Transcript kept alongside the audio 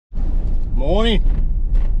Morning.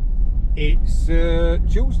 It's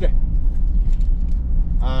Tuesday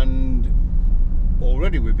and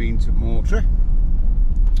already we've been to Moultrie.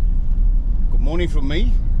 Good morning from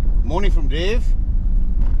me, good morning from Dave.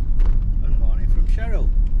 Good morning from Cheryl.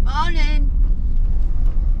 Morning.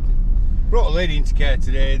 Brought a lady into care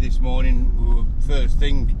today this morning, we were first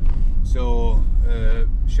thing, so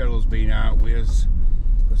Cheryl's been out with us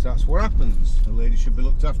because that's what happens. A lady should be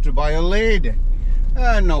looked after by a lady,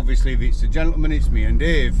 and obviously if it's a gentleman it's me and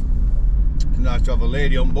Dave. It's nice to have a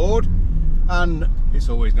lady on board, and it's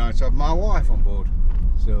always nice to have my wife on board.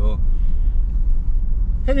 So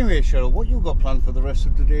anyway, Cheryl, what you got planned for the rest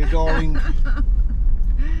of the day, darling?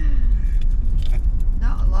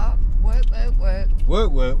 Not a lot.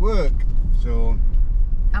 Work. So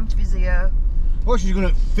I'm physio. well, she's going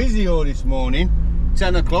to physio this morning.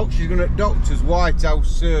 10 o'clock she's going to Doctor's White House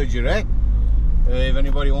surgery. If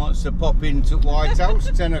anybody wants to pop into White House,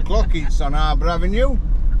 10 o'clock, it's on Harbour Avenue.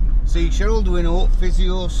 See Cheryl doing all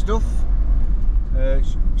physio stuff.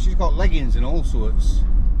 She's got leggings and all sorts.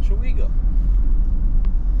 Shall we go?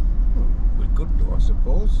 We could do, I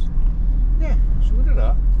suppose. Yeah, shall we do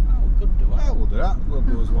that? Oh, we could do it. Yeah, we'll do that. We'll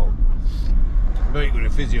go as well. But you're going to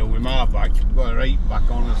physio with my back. I've got a right back,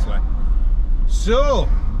 honestly. So,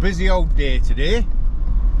 busy old day today.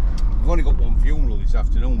 We've only got one funeral this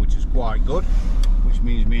afternoon, which is quite good. Which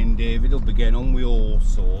means me and David will be getting on with all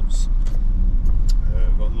sorts.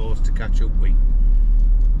 We've got loads to catch up with.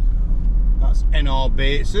 That's NR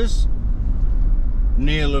Bates's.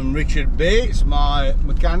 Neil and Richard Bates, my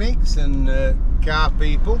mechanics and car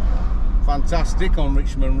people. Fantastic on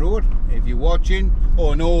Richmond Road. If you're watching,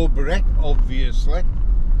 or in Aubrey, obviously.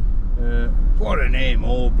 What a name,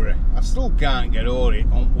 Aubrey. I still can't get over it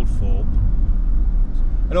on Woodthorpe.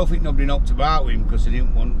 I don't think nobody knocked about with him because he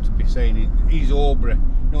didn't want to be saying it. He's Aubrey.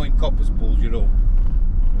 Knowing Coppers pulls you up.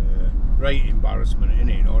 Right embarrassment,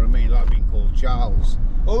 innit? You know what I mean? Like being called Charles.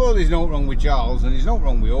 Although there's no wrong with Charles and there's no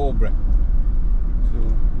wrong with Aubrey.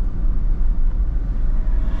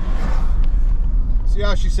 So, see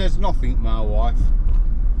how she says nothing, my wife.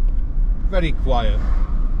 Very quiet.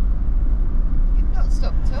 You've not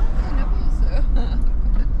stopped talking, have you, sir?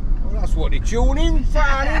 Well, that's what they tune in for,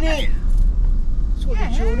 innit? That's what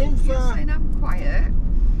they tune in for. You're saying I'm quiet.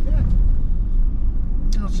 Yeah.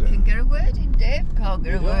 Hope you can get a word in, Dave. Can't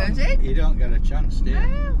get a word in. You don't get a chance, do you?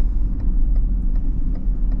 No.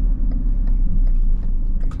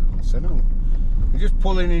 So no. We're just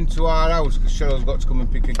pulling into our house because Cheryl's got to come and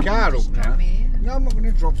pick a car up Just now. drop me here. No, I'm not going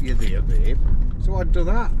to drop you there, babe. So I'd do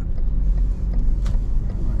that.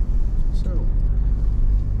 So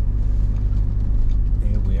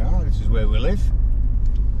here we are. This is where we live.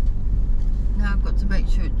 Now I've got to make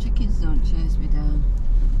sure chickens don't chase me down.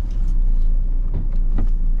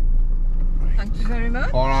 Thank you very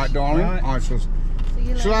much. All right, darling. Right. I shall. See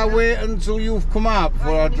you Shall I later. wait until you've come out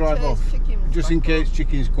before I drive off? Just in case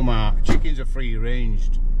chickens come out. Chickens are free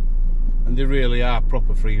ranged, and they really are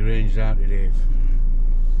proper free ranged, aren't they, Dave?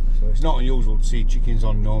 So it's not unusual to see chickens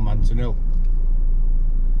on No Manton Hill.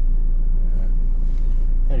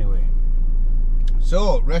 Anyway,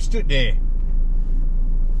 so rest at day.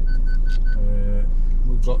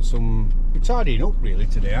 We've got some. We're tidying up really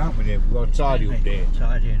today, aren't we, Dave? We've got a tidy up day.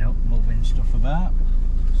 Tidying up, moving stuff about,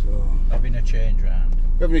 So having a change round.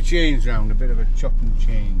 we're having a change round, a bit of a chop and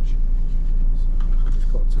change. So I've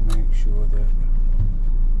just got to make sure that I'm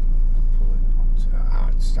pulling onto that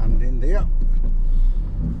hard standing there.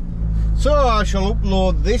 So I shall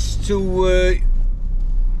upload this to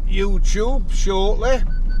YouTube shortly.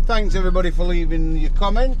 Thanks everybody for leaving your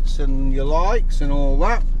comments and your likes and all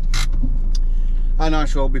that. And I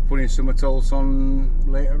shall be putting some else on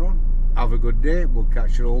later on. Have a good day. We'll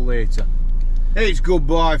catch you all later. It's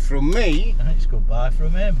goodbye from me. And it's goodbye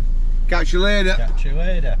from him. Catch you later. Catch you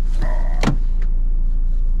later.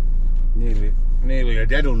 Nearly a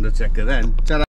dead undertaker then. Ta-da.